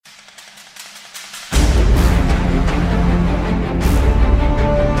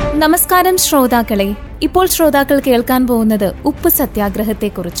നമസ്കാരം ശ്രോതാക്കളെ. ഇപ്പോൾ ശ്രോതാക്കൾ കേൾക്കാൻ പോകുന്നത് ഉപ്പ്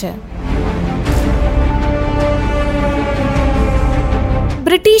സത്യാഗ്രഹത്തെക്കുറിച്ച്.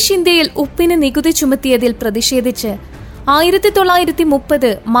 ബ്രിട്ടീഷ് ഇന്ത്യയിൽ ഉപ്പിന് നികുതി ചുമത്തിയതിൽ പ്രതിഷേധിച്ച്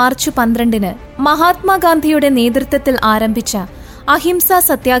 1930 മാർച്ച് 12 മഹാത്മാഗാന്ധിയുടെ നേതൃത്വത്തിൽ ആരംഭിച്ച അഹിംസാ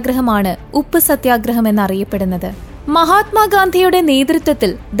സത്യാഗ്രഹമാണ് ഉപ്പ് സത്യാഗ്രഹം എന്നറിയപ്പെടുന്നത്. മഹാത്മാഗാന്ധിയുടെ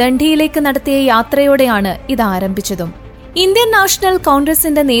നേതൃത്വത്തിൽ ദണ്ഡിയിലേക്ക് നടത്തിയ യാത്രയോടെയാണ് ഇത് ആരംഭിച്ചതും. ഇന്ത്യൻ നാഷണൽ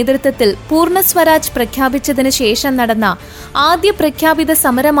കോൺഗ്രസിന്റെ നേതൃത്വത്തിൽ പൂർണ്ണ സ്വരാജ് പ്രഖ്യാപിച്ചതിന് ശേഷം നടന്ന ആദ്യ പ്രഖ്യാപിത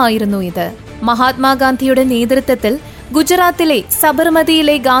സമരമായിരുന്നു ഇത്. മഹാത്മാഗാന്ധിയുടെ നേതൃത്വത്തിൽ ഗുജറാത്തിലെ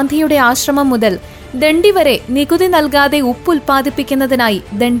സബർമതിയിലെ ഗാന്ധിയുടെ ആശ്രമം മുതൽ ദണ്ഡി വരെ നികുതി നൽകാതെ ഉപ്പ് ഉൽപ്പാദിപ്പിക്കുന്നതിനായി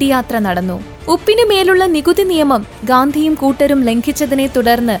ദണ്ഡിയാത്ര നടന്നു. ഉപ്പിനു മേലുള്ള നികുതി നിയമം ഗാന്ധിയും കൂട്ടരും ലംഘിച്ചതിനെ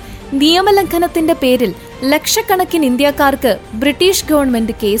തുടർന്ന് നിയമലംഘനത്തിന്റെ പേരിൽ ലക്ഷക്കണക്കിന് ഇന്ത്യക്കാർക്ക് ബ്രിട്ടീഷ്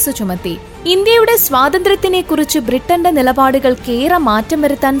ഗവൺമെന്റ് കേസ് ചുമത്തി. ഇന്ത്യയുടെ സ്വാതന്ത്ര്യത്തിനെക്കുറിച്ച് ബ്രിട്ടന്റെ നിലപാടുകൾക്കേറെ മാറ്റം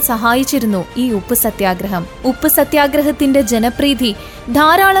വരുത്താൻ സഹായിച്ചിരുന്നു ഈ ഉപ്പ് സത്യാഗ്രഹം. ഉപ്പ് സത്യാഗ്രഹത്തിന്റെ ജനപ്രീതി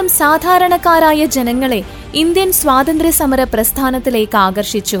ധാരാളം സാധാരണക്കാരായ ജനങ്ങളെ ഇന്ത്യൻ സ്വാതന്ത്ര്യ സമര പ്രസ്ഥാനത്തിലേക്ക്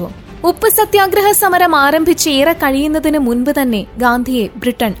ആകർഷിച്ചു. ഉപ്പ് സത്യാഗ്രഹ സമരം ആരംഭിച്ച് ഏറെ കഴിയുന്നതിന് മുൻപ് തന്നെ ഗാന്ധിയെ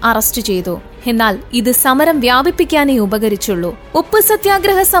ബ്രിട്ടൻ അറസ്റ്റ് ചെയ്തു. എന്നാൽ ഇത് സമരം വ്യാപിപ്പിക്കാനേ ഉപകരിച്ചുള്ളൂ. ഉപ്പ്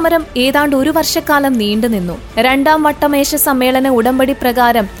സത്യാഗ്രഹ സമരം ഏതാണ്ട് 1 വർഷക്കാലം നീണ്ടുനിന്നു. 2ാം വട്ടമേശ സമ്മേളന ഉടമ്പടി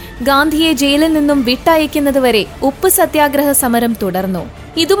പ്രകാരം ഗാന്ധിയെ ജയിലിൽ നിന്നും വിട്ടയക്കുന്നതുവരെ ഉപ്പ് സത്യാഗ്രഹ സമരം തുടർന്നു.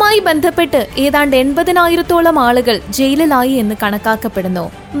 ഇതുമായി ബന്ധപ്പെട്ട് ഏതാണ്ട് 80,000-ഓളം ആളുകൾ ജയിലിലായി എന്ന് കണക്കാക്കപ്പെടുന്നു.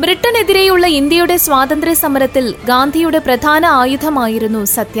 ബ്രിട്ടനെതിരെയുള്ള ഇന്ത്യയുടെ സ്വാതന്ത്ര്യ സമരത്തിൽ ഗാന്ധിയുടെ പ്രധാന ആയുധമായിരുന്നു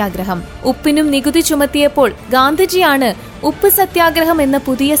സത്യാഗ്രഹം. ഉപ്പിനും നികുതി ചുമത്തിയപ്പോൾ ഗാന്ധിജിയാണ് ഉപ്പ് സത്യാഗ്രഹം എന്ന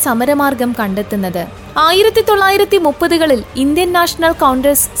പുതിയ സമരമാർഗം കണ്ടെത്തുന്നത്. 1930കളിൽ ഇന്ത്യൻ നാഷണൽ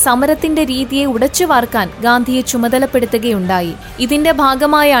കോൺഗ്രസ് സമരത്തിന്റെ രീതിയെ ഉടച്ചുവാർക്കാൻ ഗാന്ധിയെ ചുമതലപ്പെടുത്തുകയുണ്ടായി. ഇതിന്റെ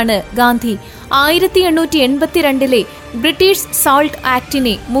ഭാഗമായാണ് ഗാന്ധി 1882 ബ്രിട്ടീഷ് സാൾട്ട്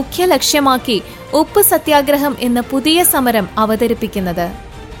ആക്ടിനെ മുഖ്യ ലക്ഷ്യമാക്കി ഉപ്പ് സത്യാഗ്രഹം എന്ന പുതിയ സമരം അവതരിപ്പിക്കുന്നത്.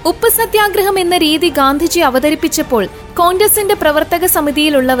 ഉപ്പ് സത്യാഗ്രഹം എന്ന രീതി ഗാന്ധിജി അവതരിപ്പിച്ചപ്പോൾ കോൺഗ്രസിന്റെ പ്രവർത്തക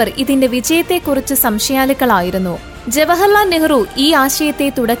സമിതിയിലുള്ളവർ ഇതിന്റെ വിജയത്തെക്കുറിച്ച് സംശയാലുക്കളായിരുന്നു. ജവഹർലാൽ നെഹ്റു ഈ ആശയത്തെ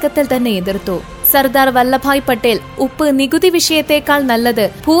തുടക്കത്തിൽ തന്നെ എതിർത്തു. സർദാർ വല്ലഭായ് പട്ടേൽ ഉപ്പ് നികുതി വിഷയത്തേക്കാൾ നല്ലത്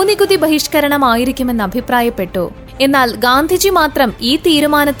ഭൂനികുതി ബഹിഷ്കരണമായിരിക്കുമെന്ന് അഭിപ്രായപ്പെട്ടു. എന്നാൽ ഗാന്ധിജി മാത്രം ഈ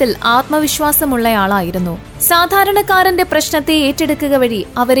തീരുമാനത്തിൽ ആത്മവിശ്വാസമുള്ളയാളായിരുന്നു. സാധാരണക്കാരന്റെ പ്രശ്നത്തെ ഏറ്റെടുക്കുക വഴി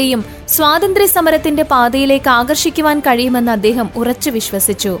അവരെയും സ്വാതന്ത്ര്യ സമരത്തിന്റെ പാതയിലേക്ക് ആകർഷിക്കുവാൻ കഴിയുമെന്ന് അദ്ദേഹം ഉറച്ചു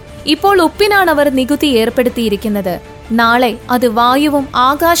വിശ്വസിച്ചു. ഇപ്പോൾ ഉപ്പിനാണ് അവർ നികുതി ഏർപ്പെടുത്തിയിരിക്കുന്നത്. നാളെ അത് വായുവും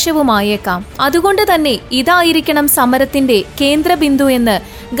ആകാശവുമായേക്കാം. അതുകൊണ്ട് തന്നെ ഇതായിരിക്കണം സമരത്തിന്റെ കേന്ദ്രബിന്ദു എന്ന്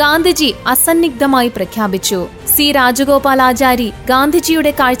ഗാന്ധിജി അസന്നിഗ്ധമായി പ്രഖ്യാപിച്ചു. സി രാജഗോപാലാചാരി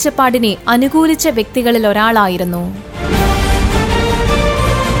ഗാന്ധിജിയുടെ കാഴ്ചപ്പാടിനെ അനുകൂലിച്ച വ്യക്തികളിൽ ഒരാളായിരുന്നു.